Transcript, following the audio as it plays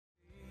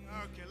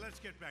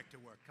get back to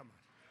work. Come on.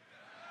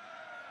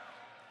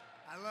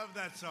 I love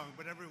that song,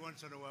 but every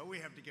once in a while we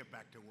have to get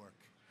back to work.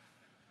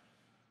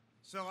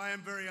 So I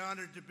am very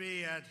honored to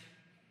be at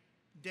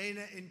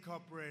Dana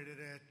Incorporated,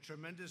 a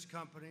tremendous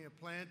company, a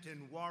plant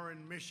in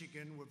Warren,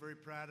 Michigan. We're very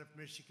proud of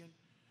Michigan.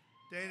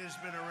 Dana's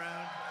been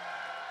around.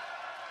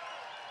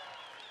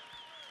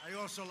 I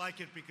also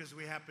like it because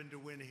we happened to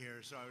win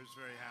here, so I was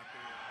very happy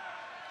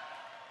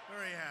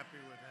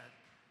with that.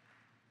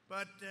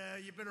 But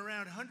you've been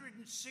around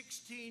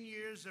 116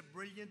 years of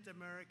brilliant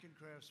American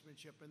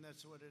craftsmanship, and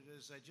that's what it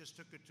is. I just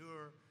took a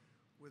tour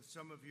with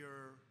some of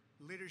your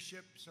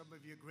leadership, some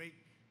of your great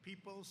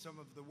people, some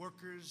of the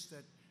workers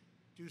that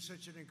do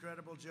such an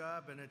incredible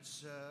job, and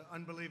it's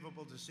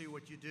unbelievable to see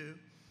what you do.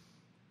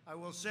 I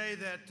will say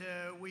that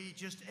we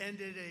just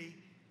ended a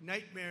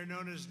nightmare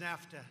known as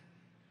NAFTA.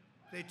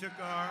 They took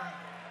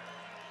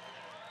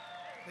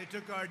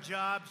our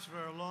jobs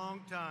for a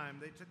long time.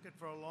 They took it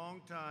for a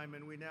long time,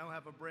 and we now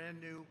have a brand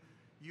new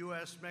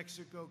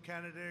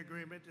US-Mexico-Canada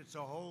agreement. It's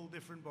a whole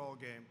different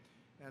ballgame,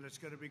 and it's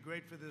going to be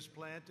great for this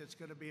plant. It's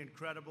going to be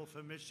incredible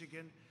for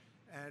Michigan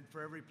and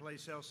for every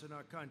place else in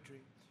our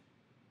country.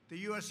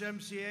 The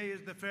USMCA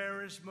is the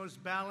fairest,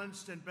 most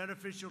balanced, and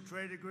beneficial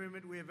trade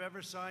agreement we have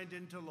ever signed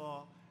into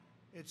law.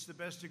 It's the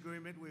best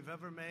agreement we've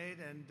ever made,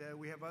 and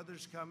we have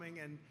others coming.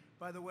 And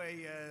by the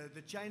way,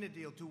 the China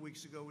deal 2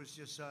 weeks ago was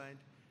just signed,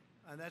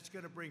 and that's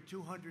going to bring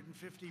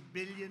 $250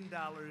 billion into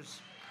our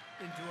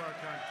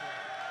country.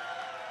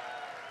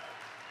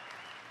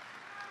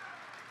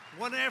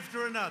 One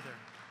after another.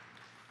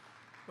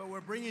 But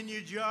we're bringing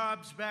you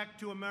jobs back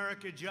to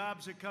America.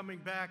 Jobs are coming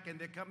back, and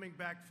they're coming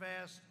back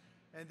fast,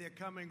 and they're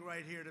coming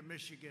right here to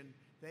Michigan.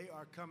 They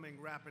are coming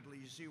rapidly.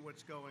 You see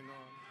what's going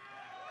on.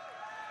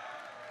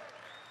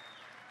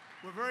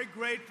 We're very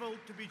grateful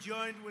to be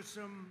joined with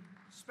some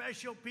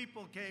special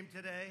people came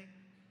today.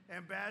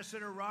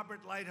 Ambassador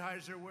Robert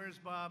Lighthizer. Where's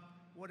Bob?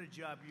 What a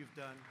job you've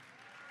done.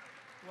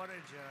 What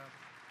a job.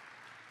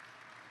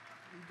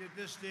 He did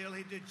this deal,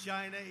 he did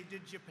China, he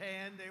did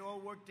Japan. They all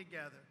worked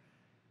together.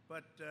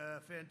 But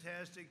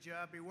fantastic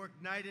job. He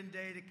worked night and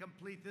day to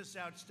complete this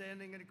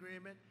outstanding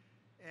agreement.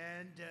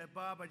 And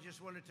Bob, I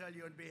just want to tell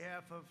you on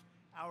behalf of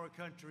our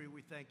country,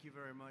 we thank you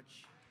very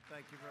much.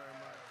 Thank you very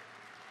much.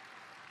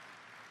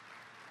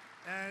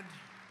 And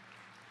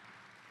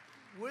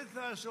with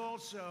us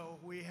also,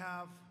 we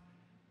have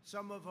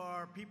some of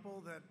our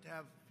people that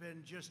have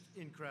been just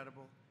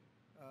incredible.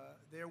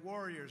 They're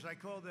warriors. I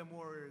call them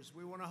warriors.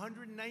 We won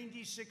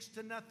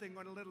 196-0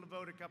 on a little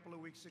vote a couple of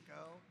weeks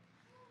ago.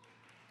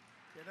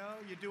 You know,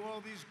 you do all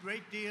these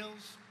great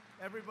deals.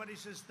 Everybody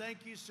says,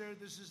 thank you, sir.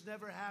 This has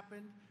never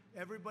happened.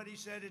 Everybody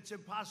said it's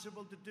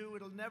impossible to do.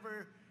 It'll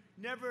never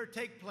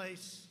take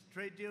place,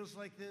 trade deals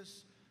like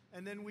this.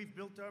 And then we've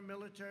built our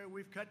military.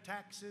 We've cut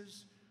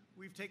taxes.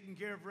 We've taken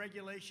care of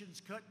regulations,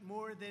 cut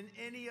more than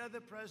any other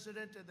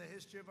president in the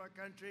history of our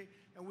country.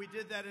 And we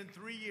did that in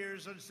 3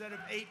 years instead of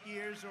 8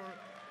 years or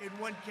in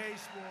one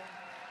case more.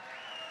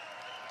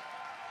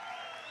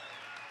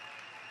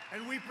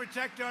 And we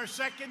protect our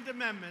Second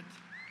Amendment.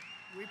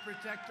 We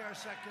protect our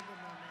Second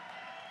Amendment.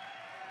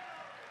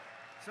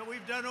 So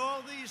we've done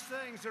all these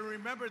things. And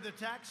remember, the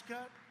tax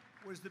cut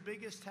was the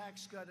biggest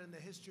tax cut in the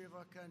history of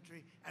our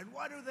country. And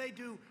what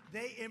do?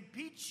 They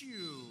impeach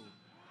you.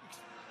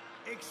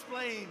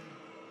 Explain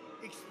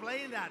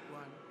that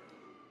one.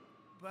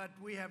 But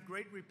we have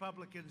great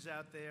Republicans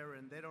out there,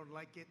 and they don't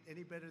like it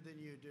any better than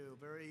you do.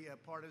 Very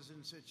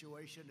partisan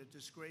situation, a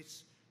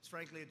disgrace. It's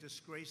frankly a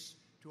disgrace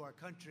to our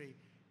country.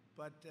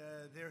 But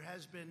there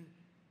has been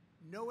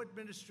no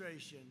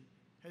administration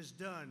has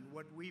done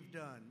what we've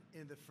done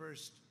in the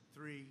first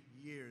 3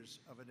 years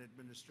of an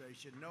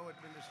administration. No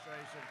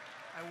administration,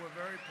 and we're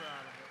very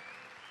proud of it.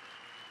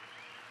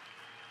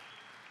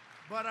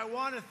 But I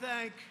want to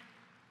thank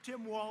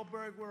Tim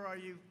Wahlberg. Where are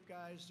you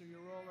guys? Are you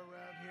all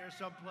around here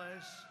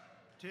someplace?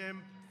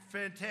 Tim,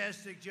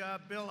 fantastic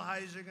job. Bill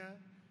Heisinger,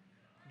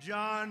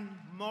 John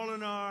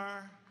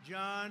Molinar,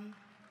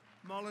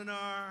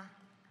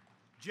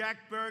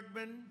 Jack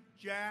Bergman,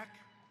 Jack.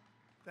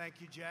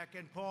 Thank you, Jack.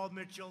 And Paul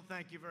Mitchell.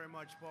 Thank you very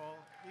much, Paul.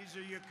 These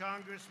are your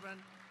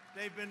congressmen.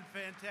 They've been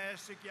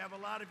fantastic. You have a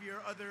lot of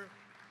your other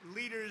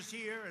leaders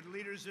here and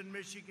leaders in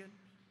Michigan.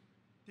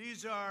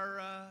 These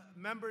are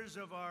members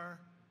of our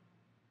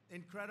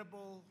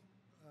incredible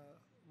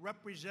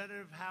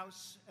representative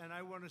house. And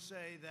I want to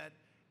say that,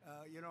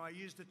 I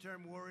use the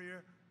term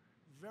warrior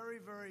very,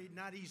 very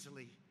not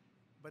easily,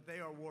 but they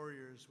are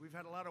warriors. We've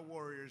had a lot of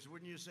warriors,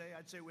 wouldn't you say?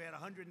 I'd say we had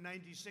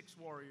 196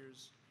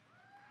 warriors.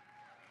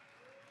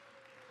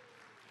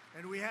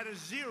 And we had a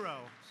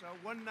 0, so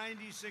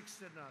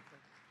 196-0.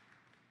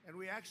 And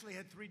we actually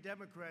had 3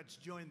 Democrats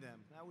join them.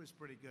 That was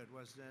pretty good,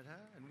 wasn't it,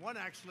 huh? And one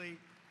actually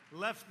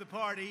left the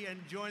party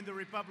and joined the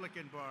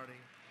Republican Party,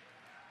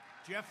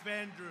 Jeff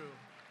Van Drew.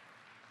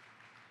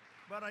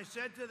 But I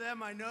said to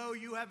them, I know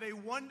you have a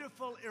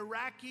wonderful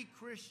Iraqi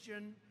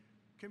Christian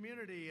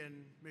community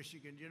in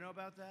Michigan. Do you know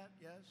about that?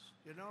 Yes?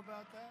 You know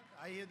about that?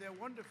 I hear they're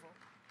wonderful.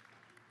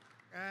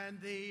 And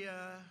the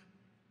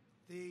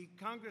The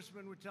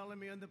congressmen were telling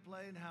me on the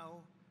plane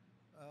how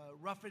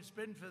rough it's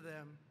been for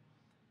them.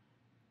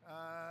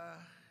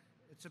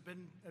 It's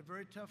been a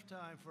very tough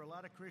time for a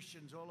lot of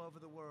Christians all over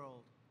the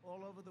world.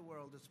 All over the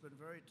world, it's been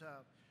very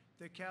tough.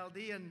 The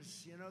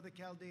Chaldeans, you know the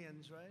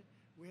Chaldeans, right?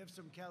 We have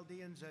some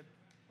Chaldeans that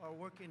are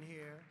working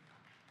here.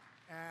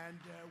 And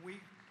we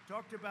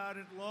talked about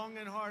it long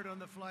and hard on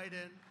the flight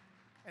in.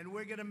 And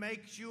we're going to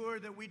make sure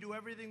that we do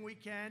everything we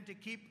can to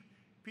keep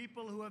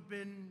people who have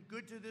been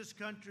good to this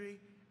country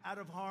out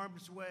of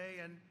harm's way.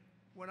 And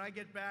when I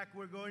get back,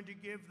 we're going to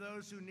give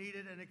those who need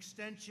it an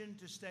extension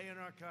to stay in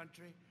our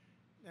country.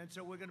 And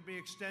so we're going to be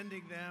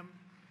extending them.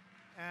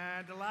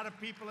 And a lot of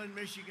people in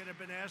Michigan have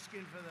been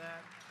asking for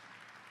that.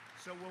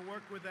 So we'll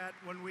work with that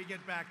when we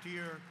get back to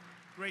your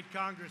great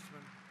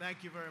congressman.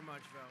 Thank you very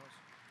much, fellas.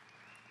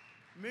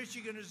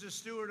 Michigan is the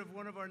steward of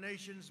one of our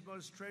nation's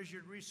most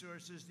treasured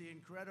resources, the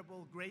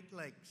incredible Great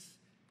Lakes.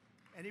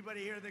 Anybody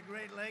hear the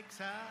Great Lakes,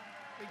 huh?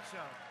 Big show.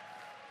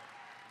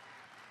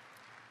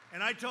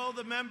 And I told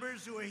the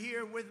members who are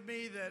here with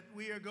me that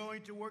we are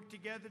going to work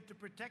together to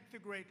protect the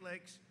Great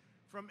Lakes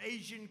from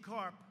Asian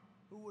carp.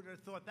 Who would have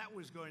thought that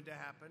was going to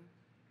happen?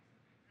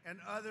 And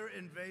other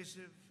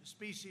invasive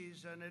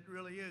species, and it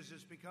really is.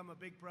 It's become a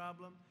big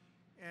problem,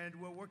 and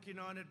we're working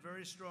on it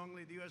very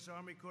strongly. The U.S.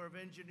 Army Corps of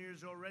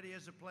Engineers already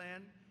has a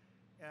plan,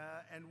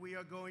 and we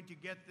are going to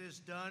get this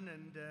done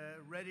and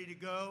ready to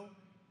go.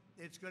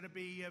 It's going to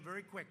be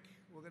very quick.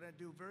 We're going to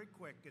do very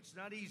quick. It's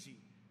not easy,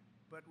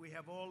 but we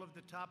have all of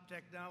the top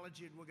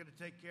technology, and we're going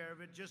to take care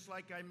of it, just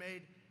like I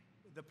made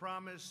the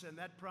promise, and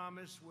that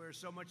promise where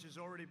so much has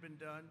already been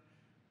done.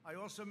 I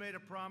also made a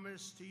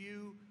promise to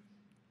you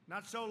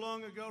not so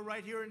long ago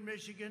right here in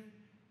Michigan,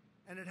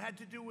 and it had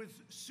to do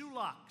with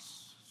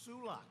sulaks.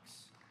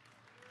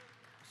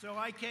 So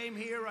I came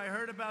here, I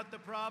heard about the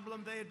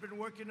problem. They had been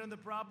working on the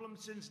problem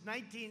since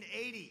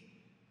 1980.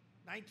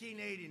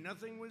 1980,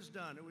 nothing was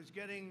done. It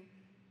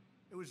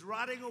was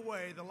rotting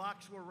away. The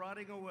locks were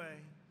rotting away.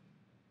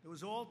 There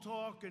was all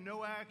talk and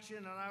no action,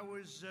 and I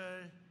was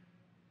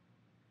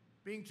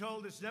being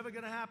told it's never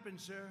going to happen,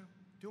 sir.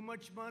 Too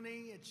much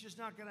money, it's just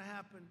not going to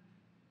happen.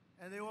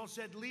 And they all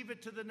said, leave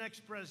it to the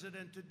next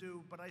president to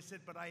do. But I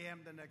said, but I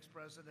am the next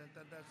president,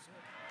 and that's it.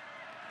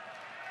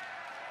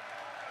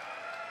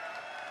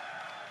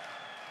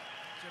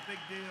 It's a big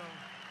deal.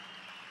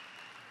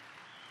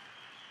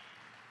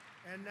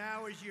 And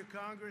now, as your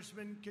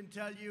congressman can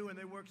tell you, and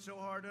they worked so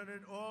hard on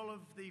it, all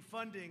of the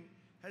funding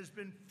has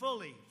been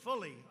fully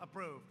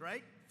approved,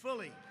 right?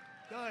 Fully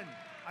done.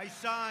 I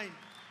signed.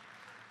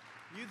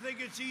 You think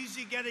it's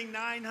easy getting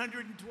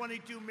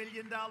 $922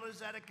 million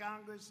out of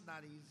Congress?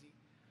 Not easy.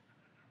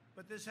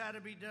 But this had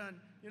to be done.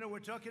 You know, we're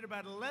talking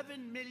about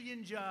 11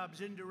 million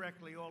jobs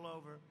indirectly all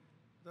over.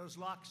 Those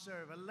locks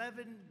serve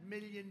 11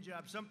 million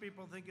jobs. Some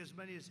people think as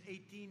many as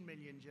 18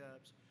 million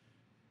jobs.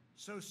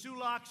 So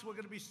sulaks, we're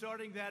going to be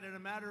starting that in a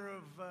matter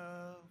of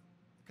a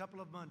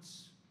couple of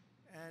months.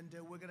 And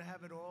we're going to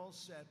have it all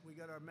set. We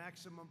got our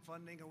maximum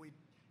funding, and we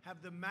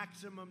have the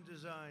maximum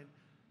design.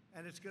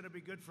 And it's going to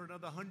be good for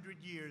another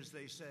 100 years,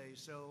 they say.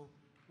 So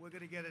we're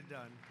going to get it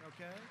done,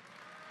 okay?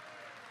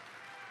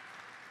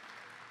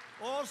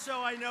 Also,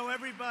 I know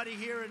everybody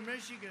here in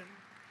Michigan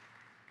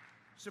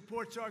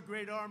supports our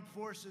great armed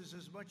forces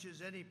as much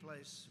as any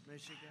place,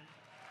 Michigan.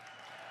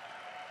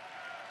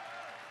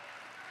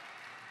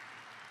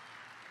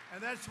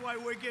 And that's why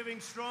we're giving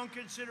strong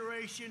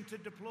consideration to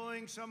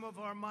deploying some of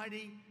our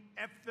mighty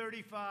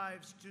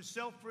F-35s to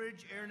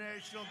Selfridge Air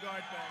National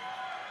Guard Base.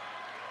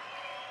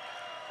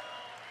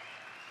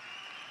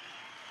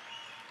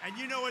 And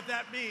you know what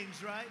that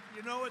means, right?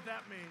 You know what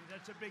that means.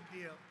 That's a big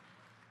deal.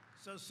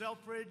 So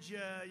Selfridge,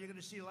 you're going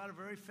to see a lot of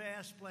very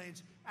fast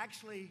planes.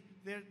 Actually,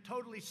 they're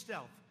totally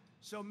stealth,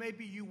 so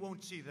maybe you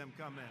won't see them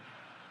come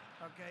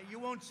in. Okay? You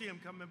won't see them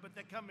come in, but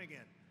they're coming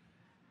in.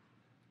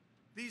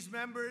 These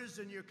members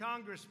and your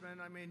congressmen,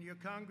 your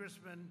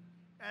congressmen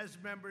as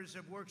members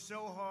have worked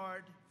so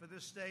hard for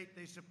this state.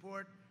 They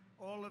support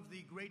all of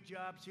the great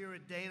jobs here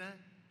at Dana.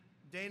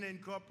 Dana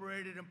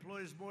Incorporated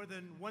employs more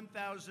than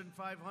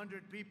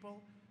 1,500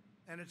 people,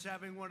 and it's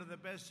having one of the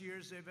best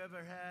years they've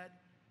ever had.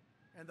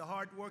 And the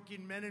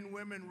hardworking men and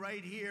women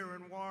right here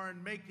in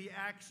Warren make the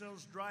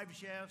axles, drive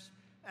shafts,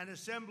 and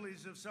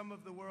assemblies of some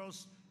of the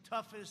world's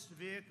toughest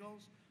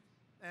vehicles.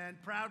 And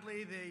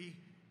proudly, they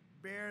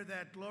bear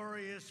that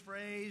glorious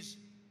phrase,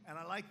 and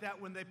I like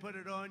that when they put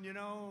it on. You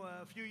know,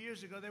 a few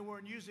years ago, they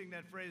weren't using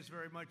that phrase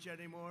very much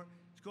anymore.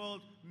 It's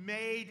called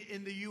Made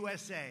in the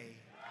USA.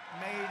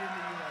 Made in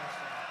the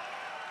USA.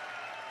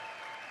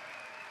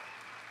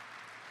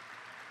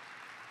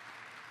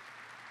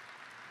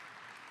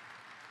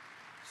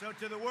 So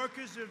to the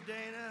workers of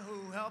Dana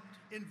who helped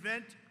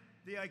invent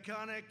the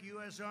iconic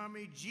U.S.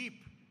 Army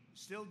Jeep,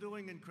 still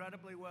doing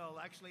incredibly well,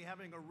 actually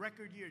having a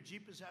record year.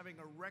 Jeep is having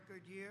a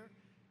record year,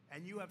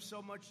 and you have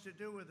so much to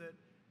do with it.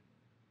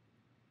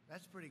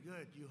 That's pretty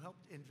good. You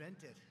helped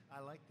invent it. I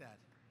like that.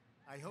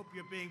 I hope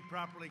you're being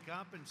properly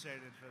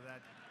compensated for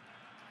that,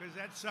 because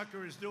that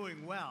sucker is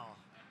doing well.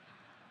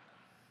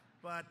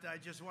 but I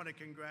just want to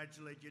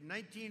congratulate you.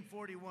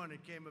 1941,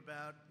 it came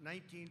about.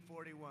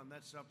 1941,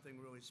 that's something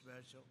really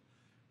special.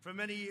 For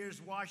many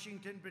years,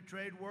 Washington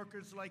betrayed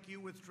workers like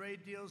you with trade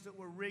deals that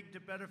were rigged to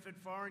benefit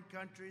foreign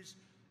countries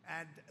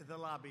and the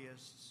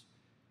lobbyists.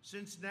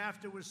 Since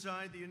NAFTA was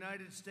signed, the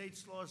United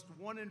States lost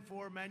 1 in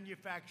 4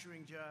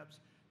 manufacturing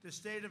jobs. The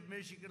state of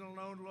Michigan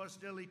alone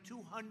lost nearly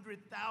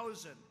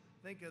 200,000,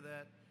 think of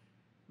that,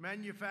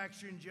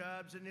 manufacturing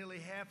jobs, and nearly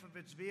half of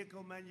its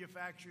vehicle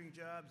manufacturing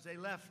jobs. They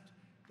left.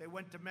 They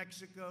went to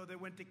Mexico, they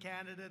went to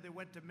Canada, they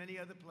went to many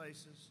other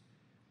places.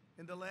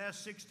 In the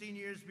last 16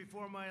 years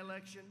before my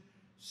election,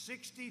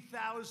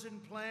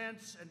 60,000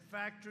 plants and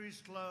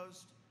factories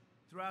closed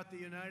throughout the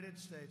United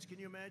States. Can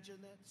you imagine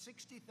that?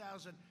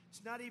 60,000.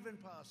 It's not even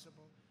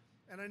possible.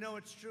 And I know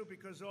it's true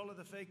because all of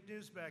the fake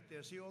news back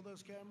there, see all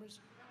those cameras?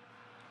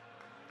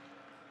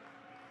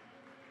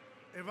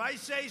 If I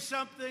say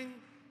something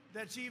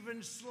that's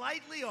even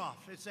slightly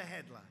off, it's a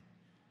headline.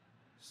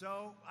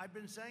 So I've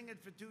been saying it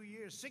for 2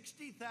 years.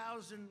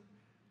 60,000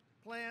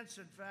 plants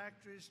and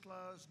factories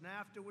closed.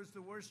 NAFTA was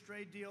the worst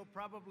trade deal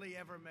probably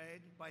ever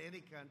made by any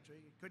country.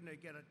 It couldn't have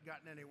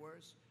gotten any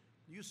worse.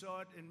 You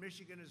saw it in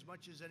Michigan as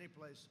much as any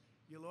place.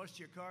 You lost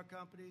your car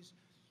companies.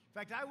 In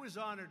fact, I was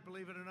honored,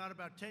 believe it or not,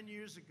 about 10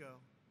 years ago.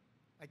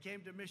 I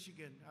came to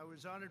Michigan. I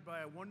was honored by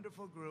a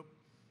wonderful group.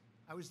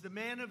 I was the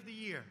man of the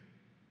year.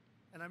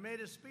 And I made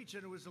a speech,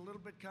 and it was a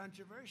little bit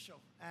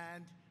controversial.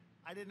 And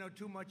I didn't know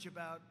too much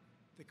about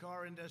the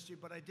car industry,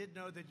 but I did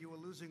know that you were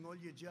losing all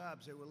your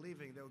jobs. They were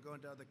leaving. They were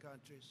going to other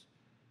countries.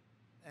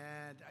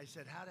 And I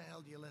said, how the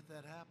hell do you let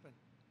that happen?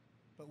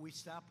 But we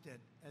stopped it,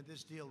 and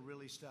this deal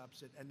really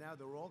stops it. And now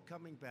they're all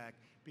coming back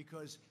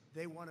because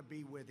they want to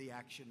be where the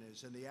action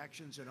is, and the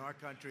action's in our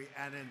country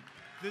and in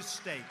this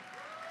state.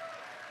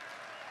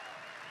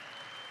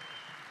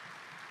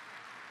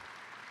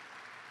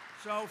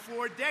 So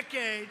for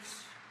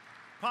decades,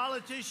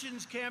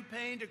 politicians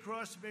campaigned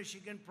across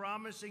Michigan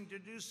promising to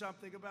do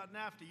something about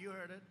NAFTA. You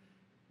heard it.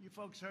 You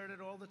folks heard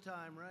it all the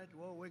time, right?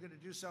 Well, we're going to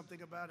do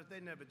something about it. They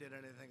never did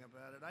anything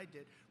about it. I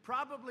did.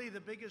 Probably the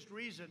biggest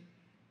reason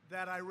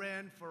that I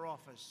ran for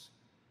office.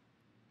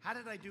 How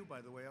did I do,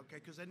 by the way? Okay,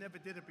 because I never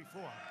did it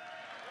before.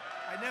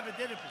 I never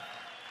did it before.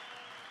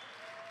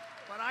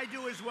 But I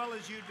do as well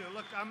as you do.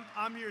 Look,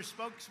 I'm your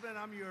spokesman.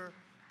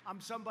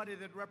 I'm somebody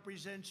that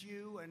represents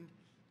you, and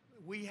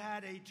we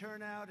had a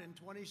turnout in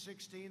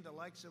 2016, the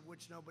likes of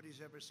which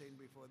nobody's ever seen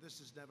before. This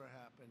has never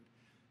happened.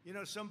 You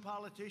know, some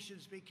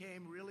politicians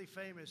became really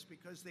famous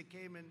because they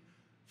came in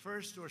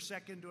first or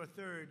second or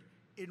third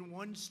in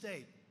one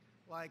state.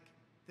 Like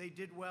they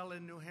did well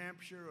in New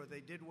Hampshire, or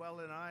they did well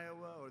in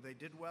Iowa, or they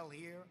did well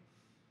here.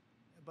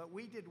 But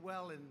we did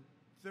well in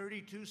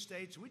 32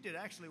 states. We did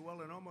actually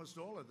well in almost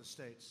all of the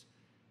states.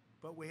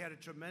 But we had a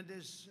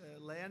tremendous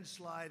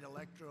landslide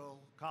electoral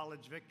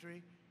college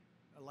victory,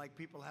 like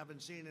people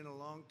haven't seen in a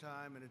long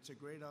time, and it's a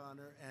great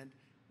honor. And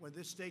when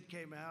this state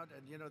came out,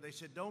 and you know, they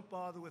said, don't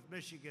bother with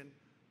Michigan,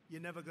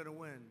 you're never going to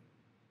win.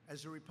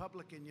 As a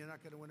Republican, you're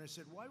not going to win. I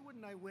said, why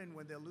wouldn't I win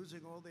when they're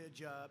losing all their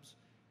jobs,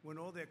 when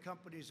all their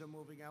companies are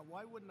moving out?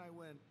 Why wouldn't I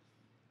win?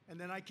 And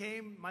then I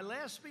came, my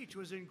last speech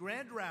was in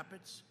Grand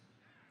Rapids,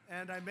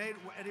 and I made,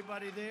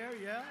 anybody there?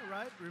 Yeah,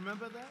 right?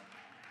 Remember that?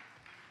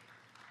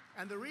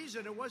 And the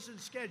reason, it wasn't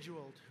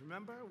scheduled,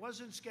 remember? It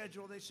wasn't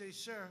scheduled. They say,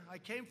 sir, I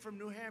came from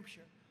New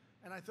Hampshire.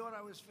 And I thought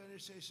I was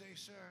finished. They say,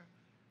 sir,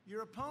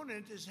 your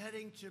opponent is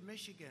heading to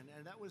Michigan.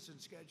 And that wasn't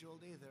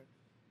scheduled either.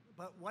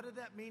 But what did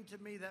that mean to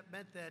me? That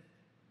meant that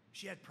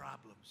she had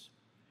problems.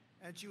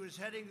 And she was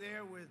heading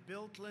there with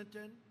Bill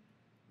Clinton,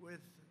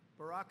 with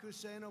Barack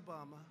Hussein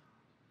Obama,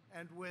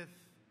 and with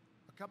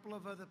a couple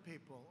of other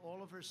people,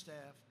 all of her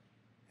staff.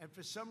 And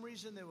for some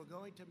reason, they were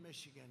going to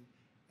Michigan.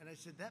 And I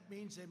said, that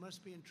means they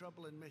must be in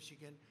trouble in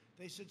Michigan.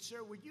 They said,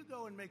 sir, would you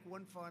go and make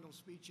one final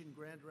speech in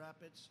Grand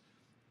Rapids?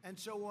 And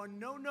so on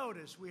no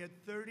notice, we had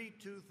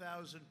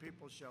 32,000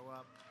 people show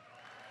up.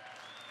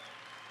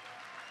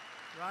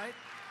 Right?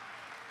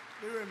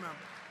 You remember.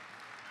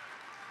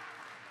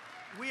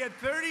 We had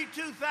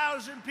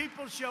 32,000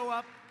 people show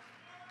up,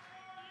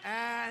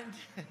 and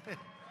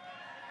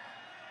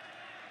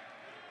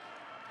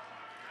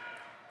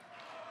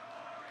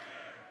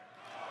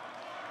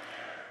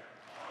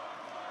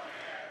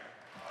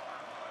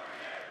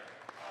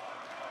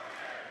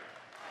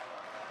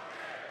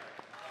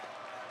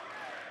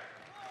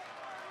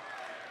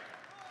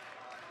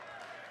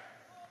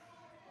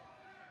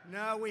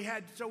no,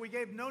 we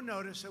gave no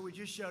notice, so we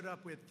just showed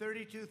up with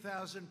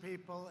 32,000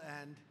 people,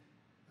 and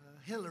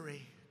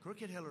Hillary,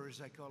 Crooked Hillary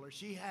as I call her,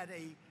 she had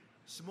a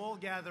small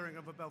gathering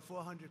of about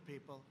 400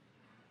 people.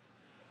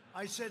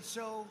 I said,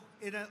 so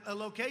in a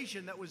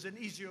location that was an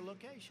easier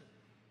location.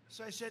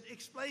 So I said,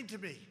 explain to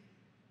me,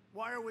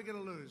 why are we going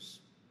to lose?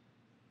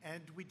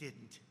 And we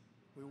didn't.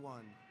 We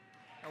won.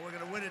 And we're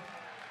going to win it.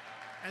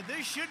 And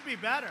this should be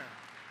better.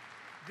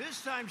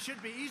 This time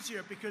should be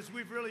easier because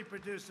we've really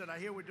produced it. I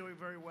hear we're doing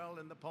very well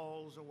in the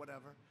polls or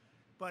whatever,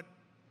 but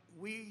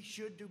we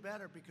should do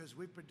better because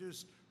we've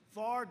produced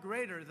far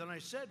greater than I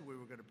said we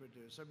were going to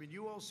produce. I mean,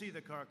 you all see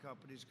the car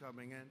companies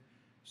coming in.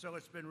 So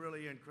it's been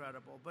really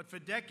incredible. But for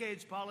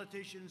decades,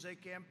 politicians, they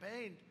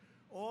campaigned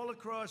all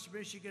across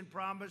Michigan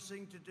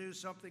promising to do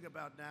something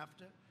about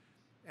NAFTA,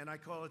 and I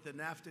call it the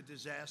NAFTA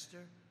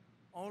disaster,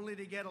 only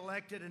to get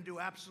elected and do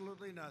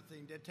absolutely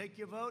nothing. They'd take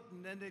your vote,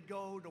 and then they'd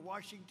go to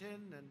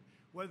Washington, and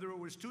whether it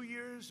was 2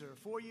 years or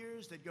 4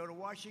 years, they'd go to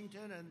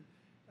Washington, and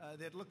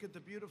they'd look at the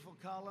beautiful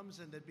columns,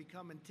 and they'd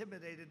become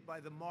intimidated by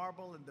the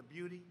marble and the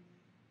beauty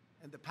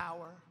and the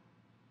power,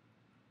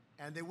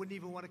 and they wouldn't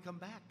even want to come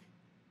back.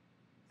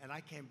 And I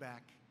came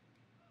back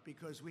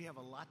because we have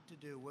a lot to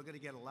do. We're going to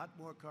get a lot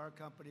more car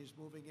companies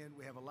moving in.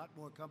 We have a lot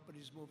more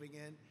companies moving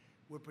in.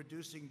 We're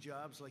producing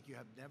jobs like you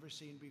have never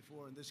seen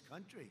before in this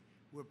country.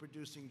 We're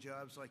producing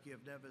jobs like you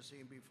have never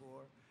seen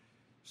before.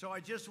 So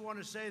I just want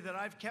to say that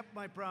I've kept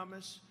my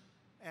promise,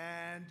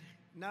 and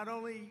not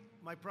only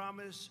my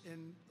promise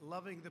in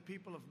loving the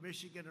people of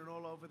Michigan and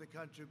all over the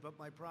country, but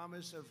my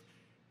promise of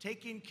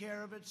taking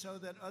care of it so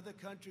that other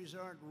countries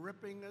aren't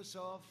ripping us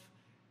off.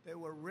 They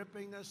were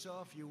ripping us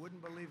off. You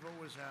wouldn't believe what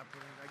was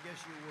happening. I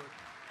guess you would.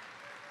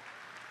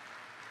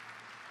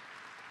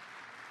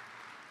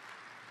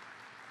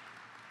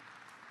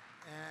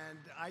 And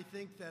I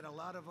think that a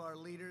lot of our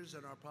leaders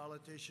and our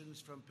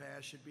politicians from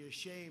past should be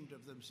ashamed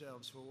of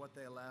themselves for what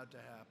they allowed to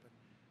happen.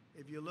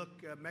 If you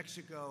look,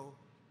 Mexico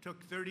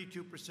took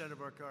 32% of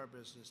our car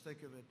business. Think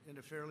of it, in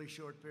a fairly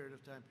short period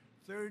of time.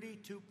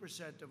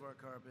 32% of our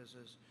car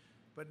business.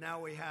 But now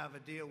we have a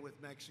deal with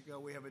Mexico.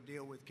 We have a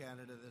deal with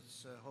Canada.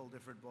 That's a whole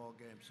different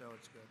ballgame, so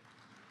it's good.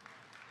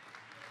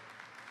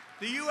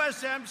 The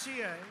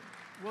USMCA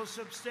will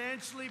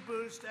substantially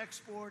boost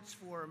exports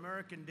for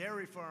American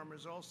dairy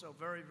farmers, also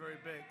very, very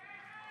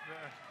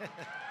big.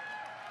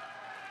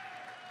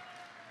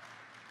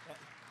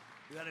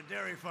 We got a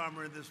dairy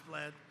farmer in this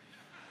plant.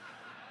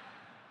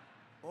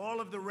 All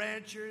of the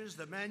ranchers,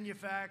 the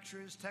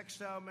manufacturers,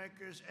 textile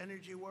makers,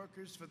 energy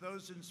workers, for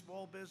those in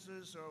small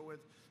business or with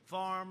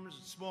farms,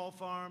 small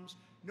farms,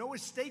 no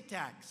estate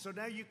tax. So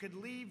now you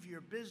can leave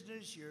your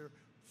business, your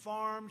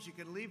farms, you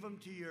can leave them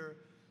to your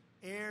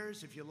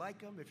heirs if you like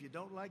them. If you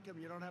don't like them,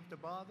 you don't have to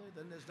bother.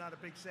 Then there's not a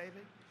big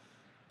saving.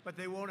 But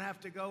they won't have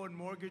to go and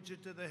mortgage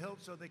it to the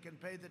hilt so they can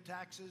pay the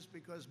taxes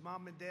because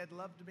mom and dad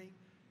loved me,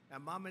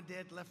 and mom and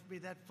dad left me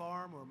that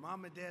farm, or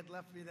mom and dad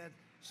left me that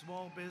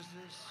small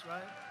business,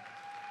 right?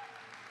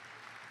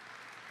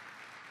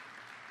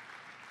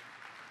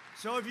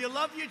 So if you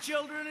love your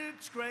children,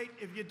 it's great.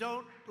 If you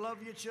don't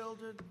love your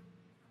children,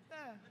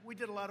 we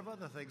did a lot of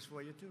other things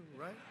for you too,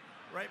 right?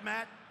 Right,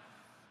 Matt?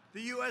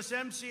 The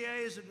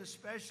USMCA is an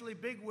especially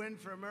big win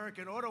for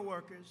American auto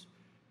workers,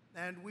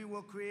 and we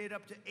will create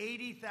up to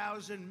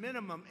 80,000,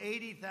 minimum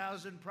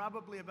 80,000,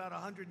 probably about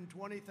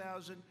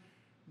 120,000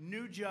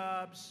 new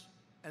jobs,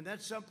 and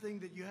that's something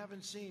that you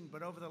haven't seen,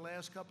 but over the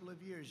last couple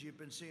of years, you've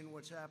been seeing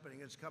what's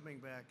happening. It's coming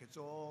back. It's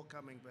all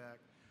coming back.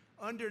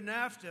 Under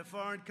NAFTA,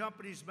 foreign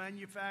companies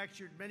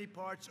manufactured many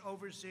parts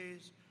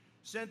overseas,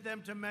 sent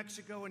them to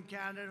Mexico and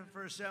Canada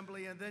for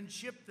assembly, and then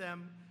shipped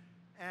them.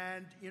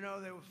 And, you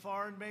know, they were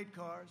foreign-made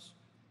cars.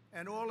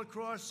 And all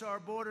across our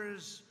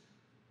borders,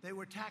 they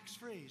were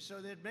tax-free.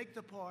 So they'd make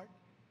the part,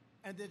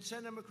 and they'd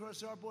send them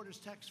across our borders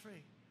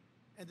tax-free.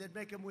 And they'd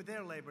make them with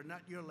their labor,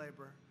 not your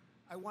labor.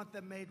 I want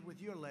them made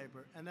with your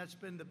labor. And that's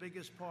been the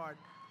biggest part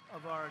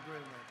of our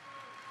agreement.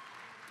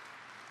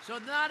 So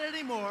not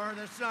anymore.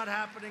 That's not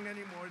happening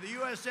anymore. The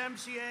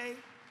USMCA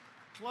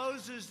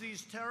closes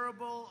these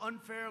terrible,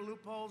 unfair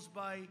loopholes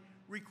by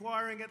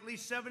requiring at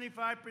least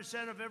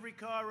 75% of every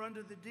car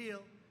under the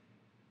deal,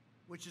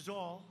 which is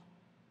all,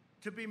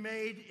 to be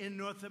made in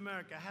North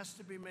America. It has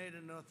to be made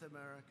in North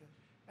America.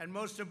 And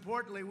most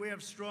importantly, we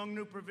have strong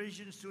new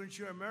provisions to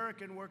ensure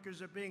American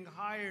workers are being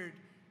hired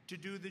to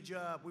do the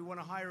job. We want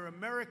to hire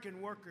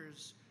American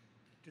workers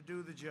to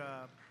do the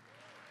job.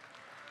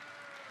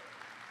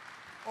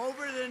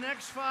 Over the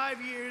next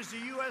 5 years, the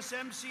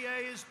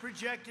USMCA is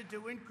projected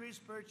to increase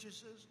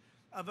purchases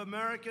of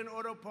American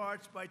auto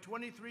parts by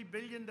 $23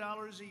 billion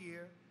a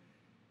year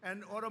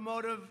and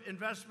automotive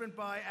investment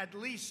by at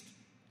least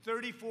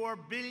 $34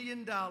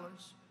 billion.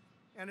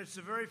 And it's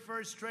the very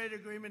first trade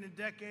agreement in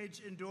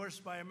decades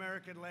endorsed by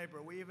American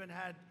labor. We even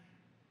had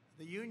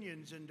the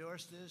unions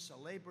endorse this,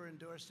 labor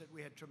endorsed it.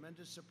 We had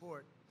tremendous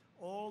support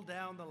all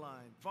down the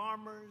line.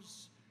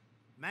 Farmers,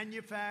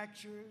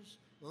 manufacturers,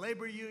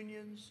 labor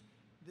unions.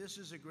 This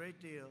is a great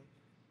deal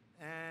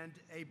and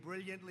a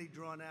brilliantly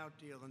drawn-out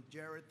deal. And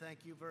Jared, thank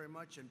you very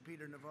much. And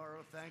Peter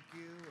Navarro, thank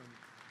you. And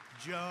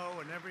Joe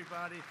and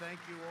everybody, thank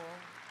you all.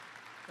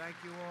 Thank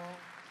you all.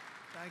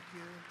 Thank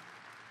you.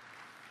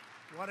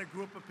 What a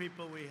group of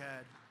people we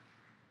had.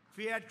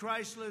 Fiat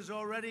Chrysler is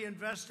already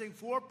investing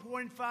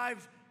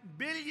 $4.5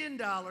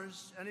 billion.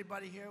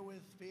 Anybody here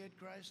with Fiat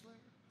Chrysler?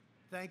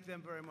 Thank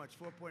them very much.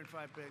 $4.5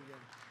 billion.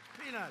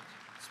 It's peanuts.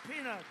 It's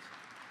peanuts.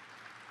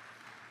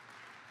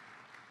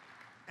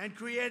 And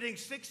creating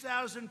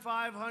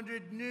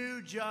 6,500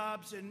 new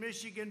jobs in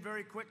Michigan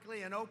very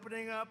quickly and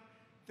opening up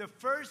the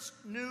first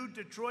new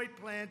Detroit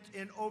plant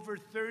in over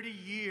 30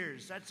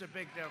 years. That's a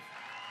big difference.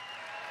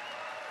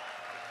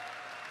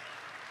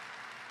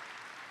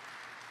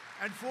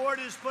 And Ford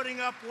is putting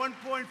up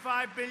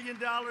 $1.5 billion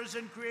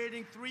and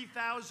creating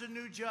 3,000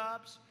 new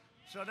jobs.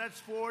 So that's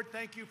Ford.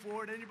 Thank you,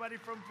 Ford. Anybody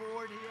from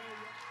Ford here?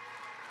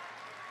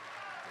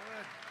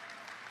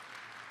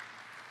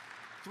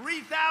 Good.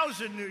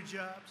 3,000 new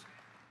jobs.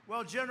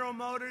 Well, General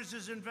Motors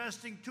is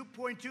investing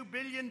 $2.2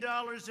 billion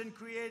in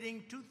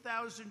creating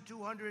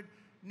 2,200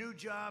 new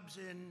jobs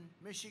in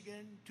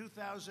Michigan.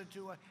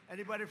 2,200.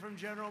 Anybody from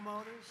General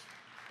Motors?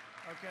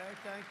 Okay,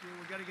 thank you.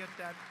 We've got to get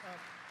that up.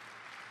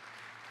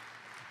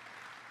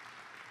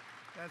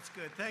 That's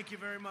good. Thank you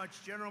very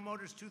much. General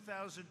Motors,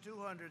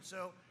 2,200.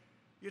 So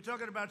you're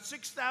talking about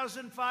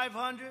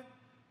 6,500,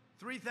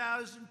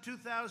 3,000,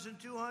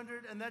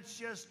 2,200, and that's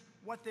just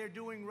what they're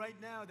doing right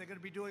now. They're going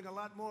to be doing a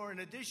lot more. In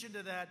addition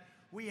to that,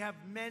 we have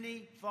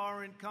many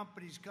foreign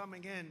companies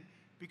coming in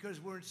because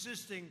we're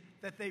insisting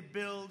that they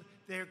build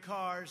their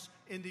cars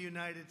in the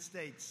United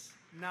States,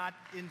 not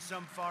in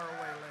some faraway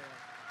land.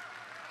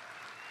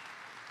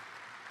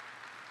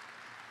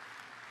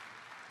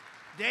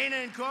 Dana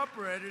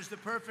Incorporated is the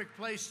perfect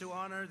place to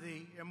honor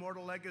the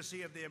immortal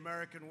legacy of the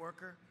American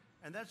worker,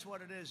 and that's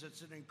what it is.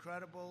 It's an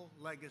incredible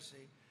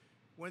legacy.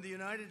 When the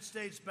United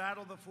States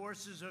battled the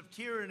forces of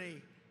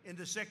tyranny in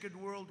the Second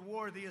World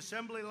War, the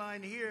assembly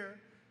line here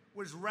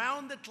was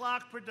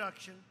round-the-clock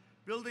production,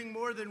 building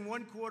more than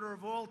 1/4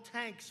 of all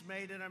tanks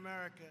made in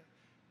America.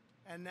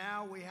 And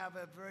now we have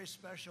a very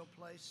special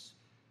place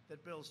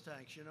that builds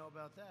tanks. You know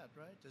about that,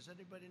 right? Does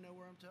anybody know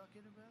where I'm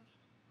talking about?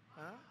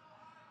 Huh?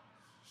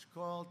 It's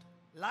called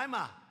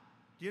Lima.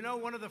 Do you know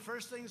one of the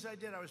first things I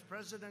did? I was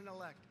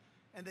president-elect,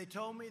 and they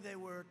told me they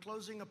were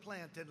closing a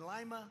plant in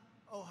Lima,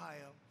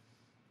 Ohio.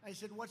 I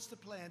said, what's the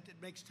plant? It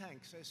makes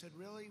tanks. I said,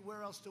 really?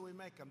 Where else do we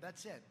make them?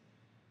 That's it.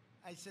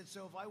 I said,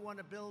 so if I want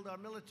to build our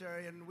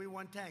military and we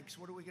want tanks,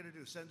 what are we going to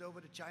do? Send over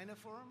to China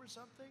for them or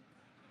something?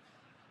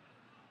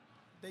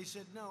 They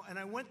said no. And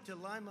I went to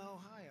Lima,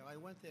 Ohio. I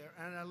went there,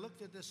 and I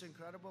looked at this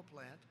incredible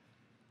plant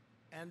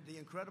and the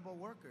incredible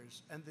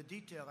workers and the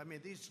detail. I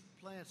mean, these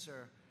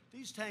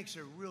tanks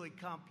are really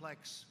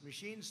complex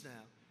machines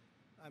now.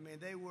 I mean,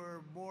 they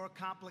were more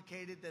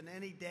complicated than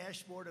any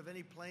dashboard of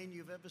any plane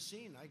you've ever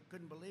seen. I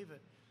couldn't believe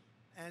it.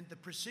 And the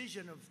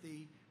precision of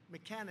the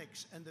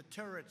mechanics and the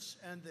turrets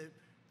and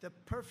the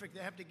perfect,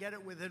 they have to get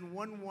it within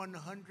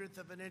 1/100th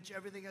of an inch.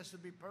 Everything has to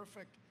be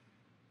perfect.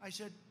 I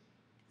said,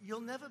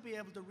 you'll never be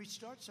able to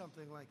restart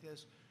something like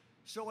this.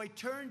 So I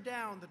turned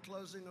down the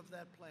closing of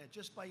that plant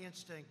just by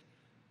instinct.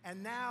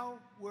 And now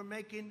we're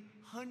making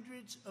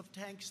hundreds of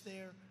tanks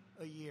there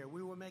a year.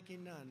 We were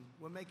making none.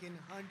 We're making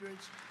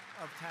hundreds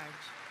of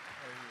tanks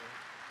a year.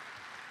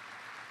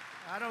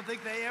 I don't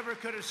think they ever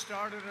could have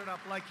started it up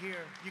like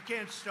here. You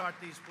can't start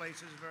these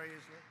places very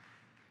easily.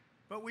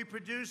 But we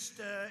produced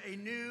a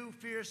new,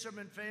 fearsome,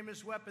 and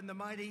famous weapon, the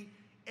mighty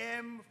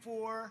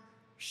M4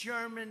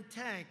 Sherman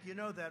tank. You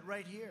know that,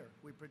 right here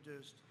we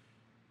produced.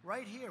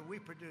 Right here we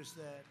produced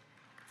that.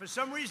 For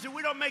some reason,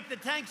 we don't make the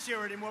tanks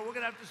here anymore. We're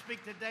going to have to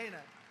speak to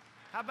Dana.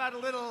 How about a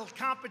little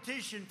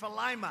competition for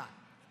Lima?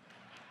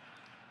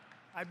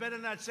 I better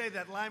not say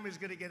that. Lima's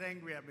going to get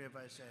angry at me if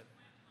I say it.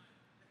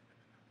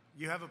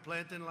 You have a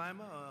plant in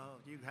Lima? Oh,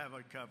 you have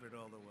it covered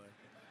all the way.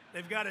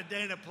 They've got a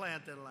Dana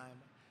plant in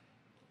Lima.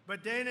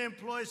 But Dana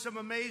employs some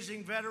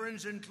amazing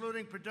veterans,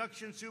 including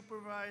production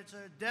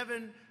supervisor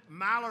Devin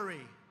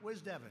Mallory.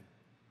 Where's Devin?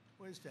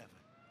 Where's Devin?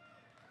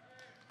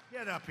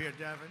 Get up here,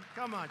 Devin.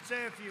 Come on,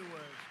 say a few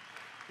words.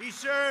 He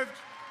served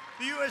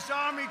the U.S.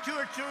 Army 2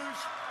 tours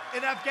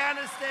in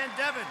Afghanistan.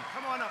 Devin,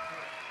 come on up here.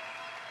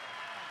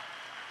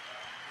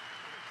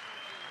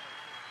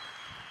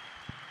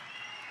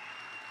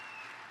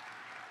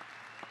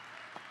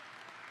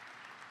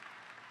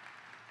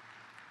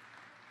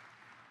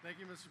 Thank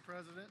you, Mr.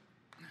 President.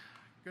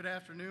 Good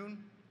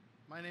afternoon.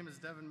 My name is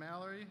Devin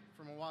Mallory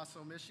from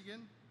Owasso,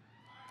 Michigan.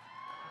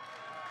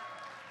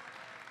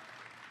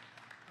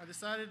 I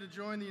decided to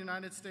join the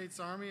United States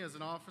Army as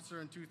an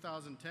officer in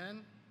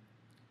 2010.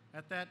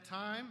 At that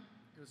time,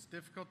 it was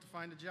difficult to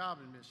find a job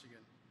in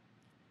Michigan.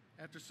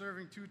 After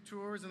serving 2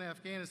 tours in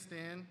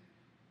Afghanistan,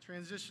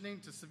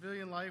 transitioning to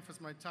civilian life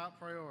was my top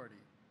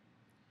priority.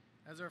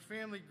 As our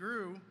family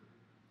grew,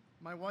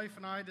 my wife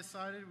and I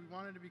decided we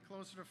wanted to be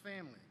closer to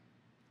family.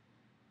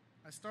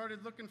 I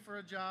started looking for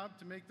a job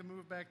to make the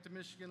move back to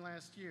Michigan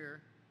last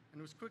year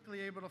and was quickly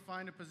able to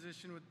find a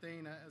position with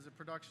Dana as a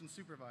production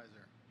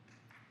supervisor.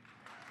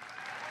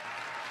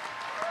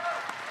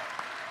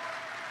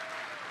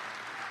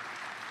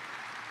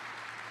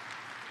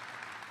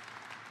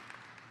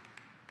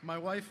 My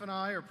wife and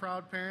I are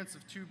proud parents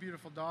of 2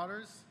 beautiful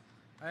daughters.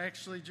 I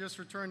actually just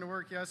returned to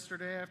work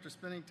yesterday after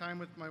spending time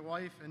with my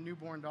wife and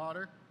newborn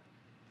daughter.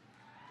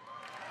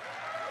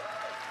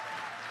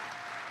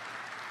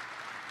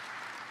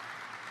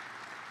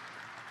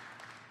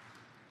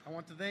 I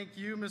want to thank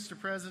you, Mr.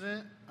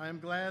 President. I am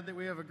glad that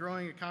we have a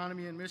growing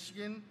economy in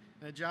Michigan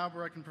and a job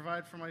where I can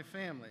provide for my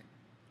family.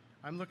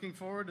 I'm looking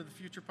forward to the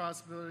future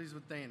possibilities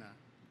with Dana.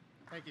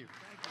 Thank you.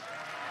 Thank you.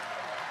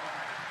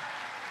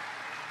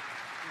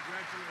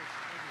 Congratulations.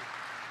 Thank you.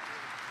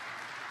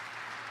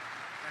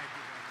 Thank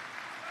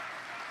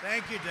you,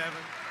 Thank you, Devin.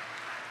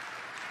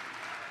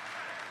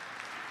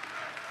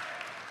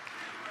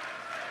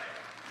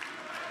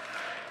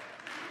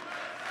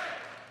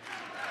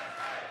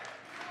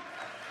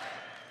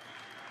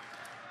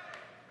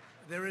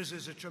 There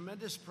is a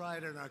tremendous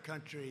pride in our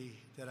country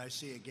that I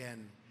see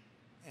again,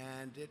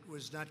 and it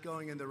was not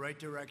going in the right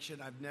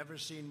direction. I've never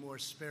seen more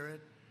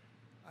spirit.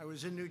 I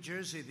was in New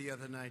Jersey the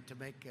other night to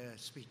make a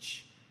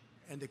speech,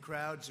 and the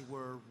crowds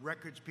were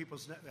records. People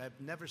have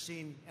never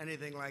seen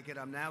anything like it.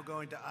 I'm now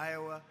going to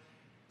Iowa.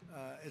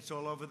 It's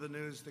all over the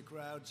news. The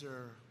crowds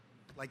are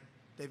like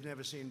they've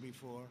never seen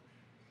before.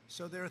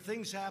 So there are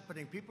things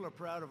happening. People are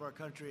proud of our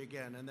country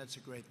again, and that's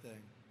a great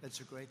thing. That's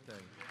a great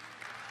thing.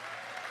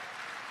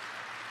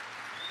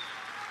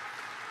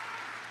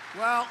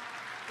 Well,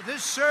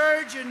 this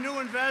surge in new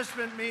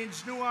investment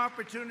means new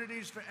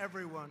opportunities for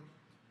everyone.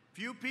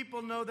 Few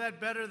people know that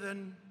better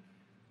than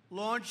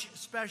launch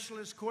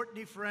specialist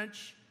Courtney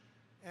French.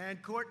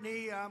 And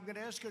Courtney, I'm going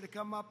to ask her to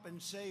come up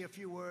and say a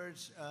few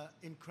words.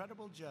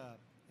 Incredible job.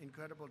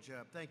 Incredible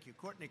job. Thank you.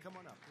 Courtney, come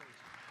on up, please.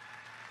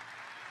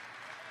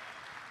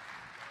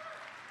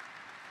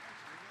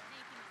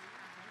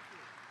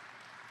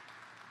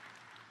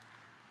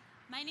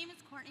 My name is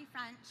Courtney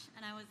French,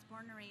 and I was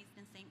born and raised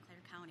in St. Clair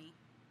County.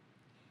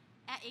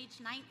 At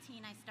age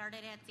 19, I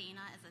started at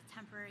Dana as a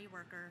temporary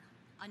worker,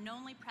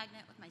 unknowingly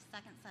pregnant with my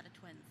second set of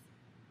twins.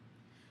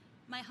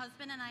 My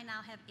husband and I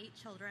now have 8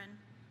 children,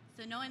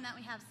 so knowing that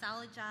we have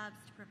solid jobs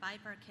to provide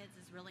for our kids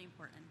is really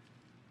important.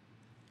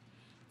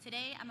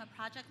 Today, I'm a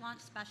project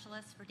launch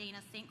specialist for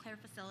Dana's St. Clair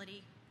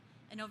facility,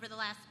 and over the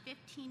last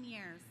 15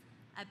 years,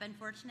 I've been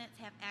fortunate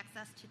to have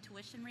access to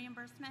tuition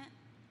reimbursement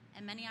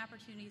and many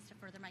opportunities to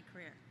further my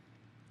career.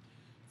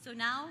 So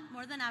now,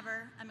 more than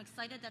ever, I'm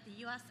excited that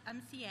the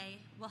USMCA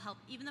will help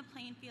even the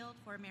playing field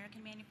for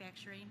American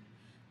manufacturing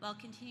while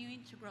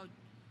continuing to grow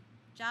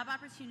job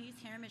opportunities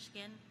here in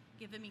Michigan,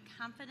 giving me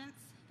confidence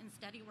and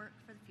steady work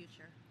for the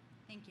future.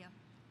 Thank you.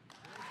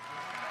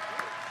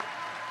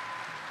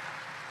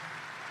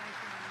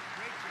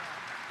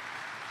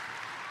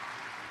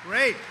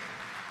 Great.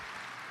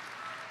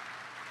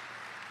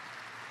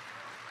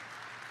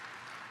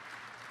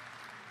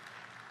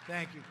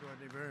 Thank you,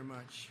 Courtney, very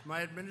much.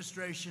 My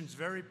administration's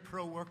very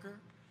pro-worker,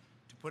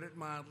 to put it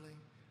mildly.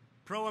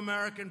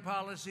 Pro-American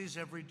policies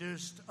have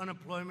reduced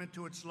unemployment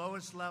to its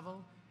lowest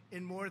level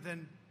in more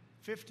than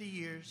 50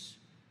 years.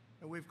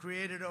 And we've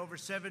created over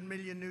 7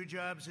 million new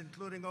jobs,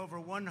 including over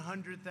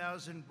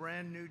 100,000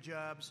 brand new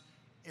jobs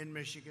in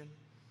Michigan.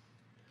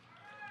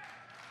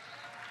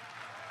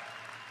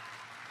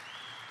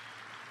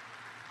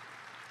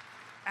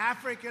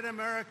 African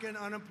American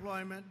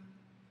unemployment,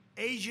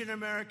 Asian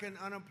American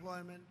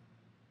unemployment,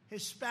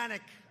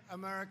 Hispanic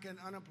American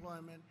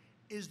unemployment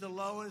is the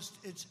lowest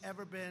it's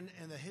ever been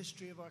in the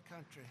history of our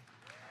country.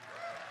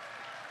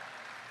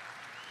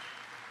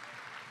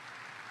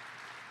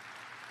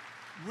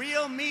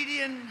 Real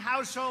median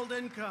household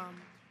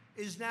income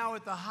is now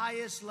at the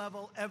highest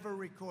level ever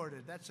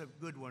recorded. That's a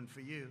good one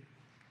for you.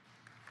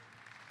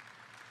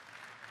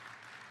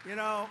 You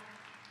know,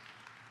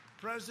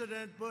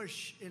 President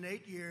Bush, in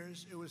 8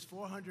 years, it was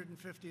 $450.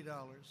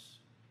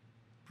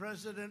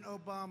 President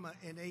Obama,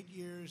 in 8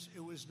 years,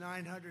 it was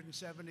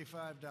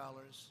 $975.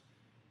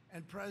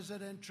 And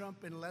President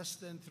Trump, in less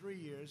than 3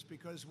 years,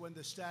 because when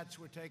the stats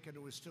were taken,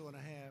 it was 2.5,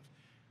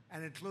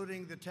 and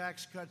including the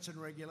tax cuts and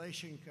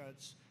regulation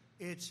cuts,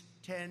 it's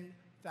 $10,000.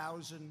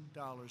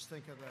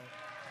 Think of that,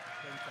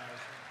 10,000.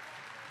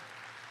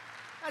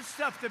 That's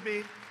tough to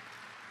beat.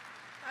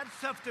 That's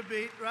tough to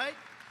beat, right?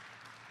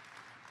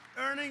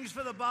 Earnings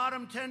for the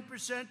bottom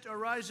 10% are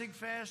rising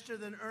faster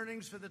than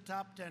earnings for the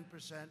top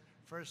 10%,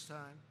 first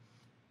time.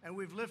 And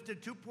we've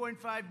lifted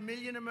 2.5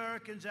 million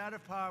Americans out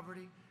of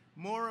poverty.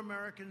 More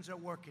Americans are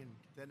working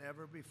than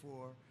ever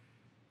before.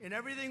 In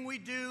everything we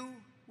do,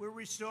 we're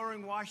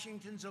restoring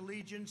Washington's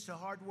allegiance to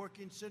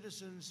hardworking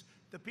citizens,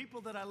 the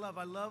people that I love.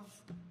 I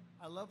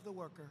love the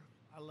worker.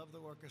 I love the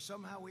worker.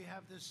 Somehow we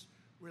have this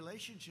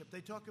relationship.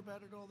 They talk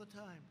about it all the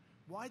time.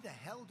 Why the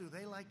hell do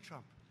they like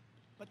Trump?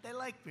 But they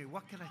like me.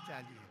 What can I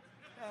tell you?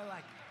 They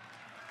like me.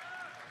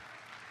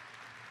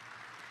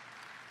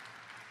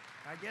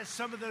 I guess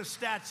some of those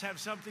stats have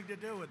something to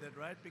do with it,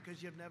 right?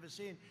 Because you've never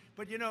seen.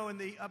 But you know, in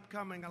the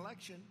upcoming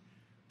election,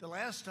 the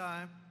last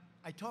time,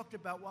 I talked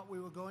about what we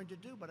were going to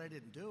do, but I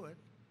didn't do it.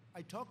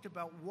 I talked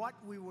about what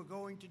we were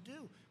going to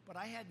do, but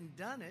I hadn't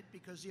done it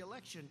because the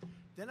election.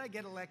 Then I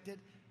get elected,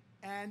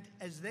 and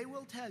as they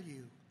will tell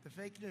you, the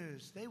fake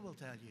news, they will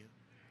tell you,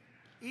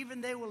 even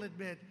they will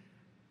admit,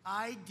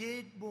 I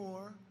did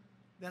more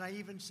than I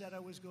even said I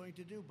was going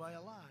to do by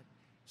a lot.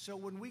 So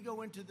when we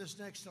go into this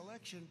next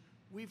election,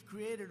 we've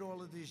created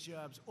all of these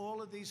jobs.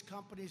 All of these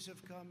companies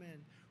have come in.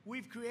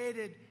 We've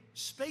created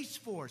Space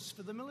Force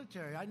for the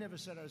military. I never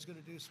said I was going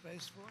to do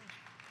Space Force.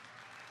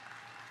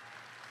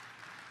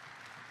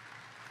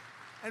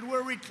 And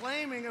we're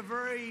reclaiming a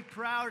very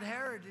proud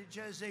heritage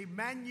as a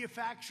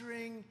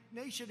manufacturing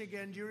nation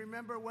again. Do you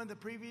remember when the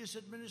previous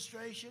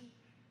administration,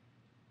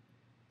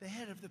 the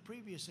head of the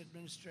previous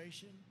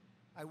administration,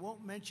 I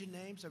won't mention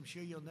names, I'm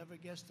sure you'll never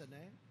guess the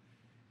name,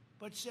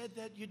 but said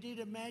that you need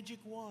a magic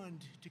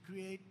wand to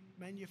create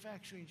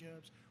manufacturing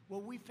jobs.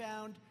 Well, we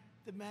found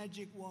the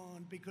magic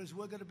wand because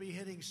we're going to be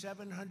hitting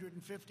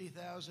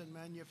 750,000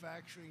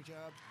 manufacturing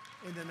jobs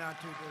in the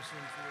not-too-distant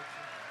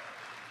future.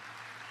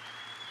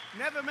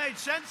 Never made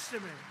sense to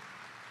me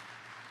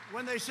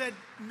when they said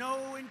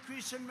no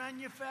increase in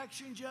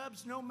manufacturing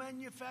jobs, no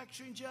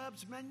manufacturing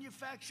jobs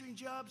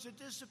are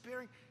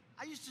disappearing.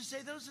 I used to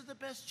say those are the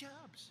best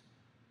jobs.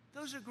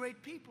 Those are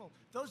great people.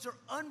 Those are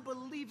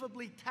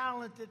unbelievably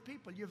talented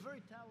people. You're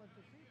very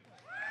talented people.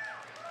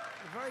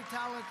 You're very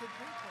talented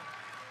people.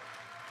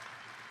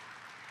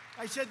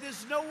 I said,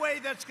 there's no way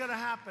that's going to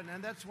happen,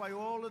 and that's why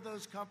all of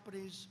those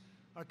companies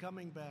are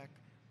coming back.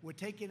 We're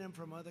taking them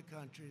from other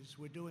countries.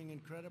 We're doing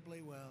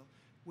incredibly well.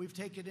 We've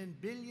taken in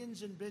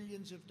billions and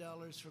billions of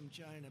dollars from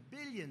China,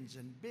 billions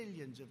and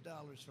billions of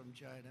dollars from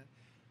China,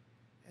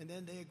 and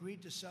then they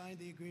agreed to sign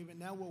the agreement.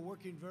 Now we're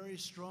working very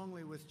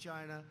strongly with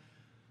China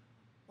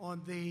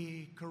on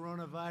the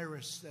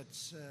coronavirus.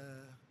 That's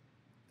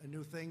a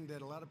new thing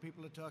that a lot of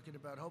people are talking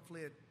about.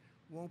 Hopefully it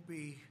won't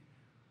be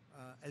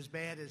as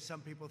bad as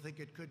some people think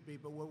it could be,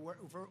 but we're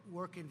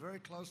working very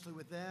closely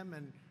with them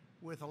and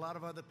with a lot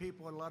of other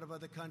people in a lot of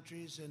other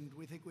countries, and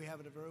we think we have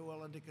it very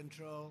well under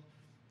control.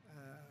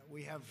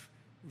 We have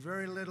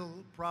very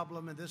little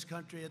problem in this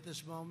country at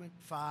this moment,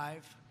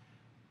 5,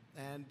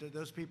 and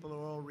those people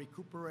are all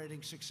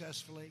recuperating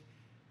successfully.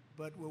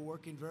 But we're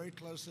working very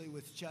closely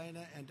with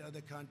China and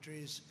other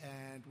countries,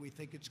 and we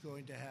think it's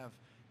going to have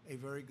a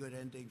very good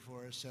ending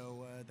for us,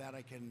 so that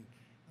I can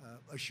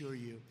assure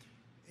you.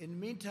 In the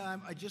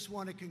meantime, I just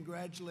want to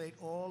congratulate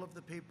all of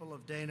the people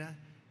of Dana.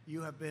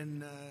 You have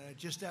been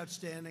just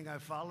outstanding. I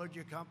followed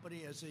your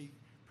company as a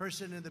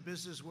person in the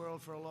business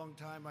world for a long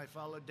time. I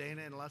followed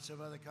Dana and lots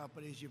of other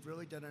companies. You've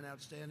really done an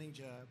outstanding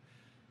job.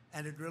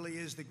 And it really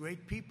is the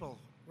great people,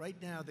 right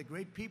now, the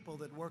great people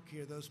that work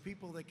here, those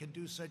people that can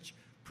do such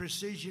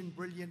precision,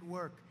 brilliant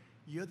work.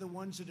 You're the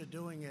ones that are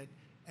doing it,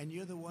 and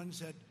you're the ones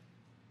that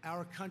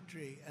our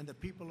country and the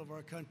people of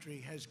our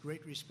country has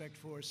great respect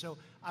for. So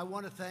I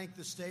want to thank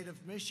the state of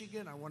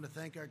Michigan. I want to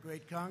thank our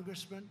great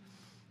congressman.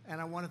 And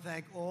I want to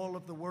thank all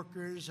of the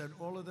workers and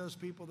all of those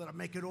people that are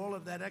making all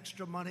of that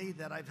extra money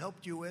that I've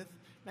helped you with,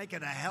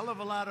 making a hell of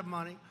a lot of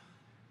money.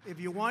 If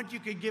you want,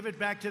 you can give it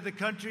back to the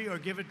country or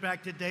give it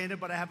back to Dana,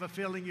 but I have a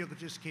feeling you'll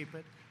just keep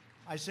it.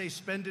 I say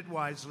spend it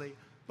wisely.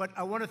 But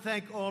I want to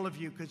thank all of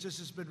you because this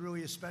has been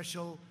really a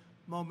special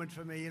moment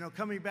for me. You know,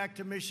 coming back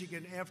to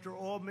Michigan after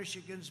all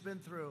Michigan's been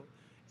through,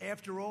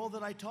 after all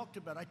that I talked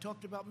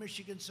about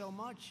Michigan so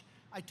much.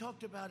 I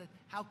talked about it.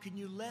 How can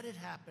you let it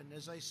happen?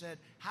 As I said,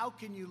 how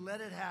can you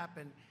let it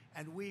happen?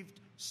 And we've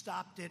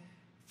stopped it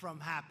from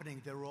happening.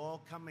 They're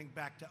all coming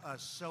back to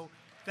us. So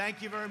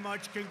thank you very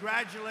much.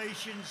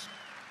 Congratulations,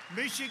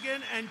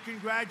 Michigan, and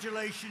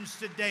congratulations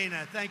to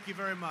Dana. Thank you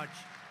very much.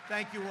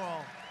 Thank you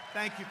all.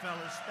 Thank you,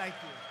 fellas. Thank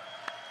you.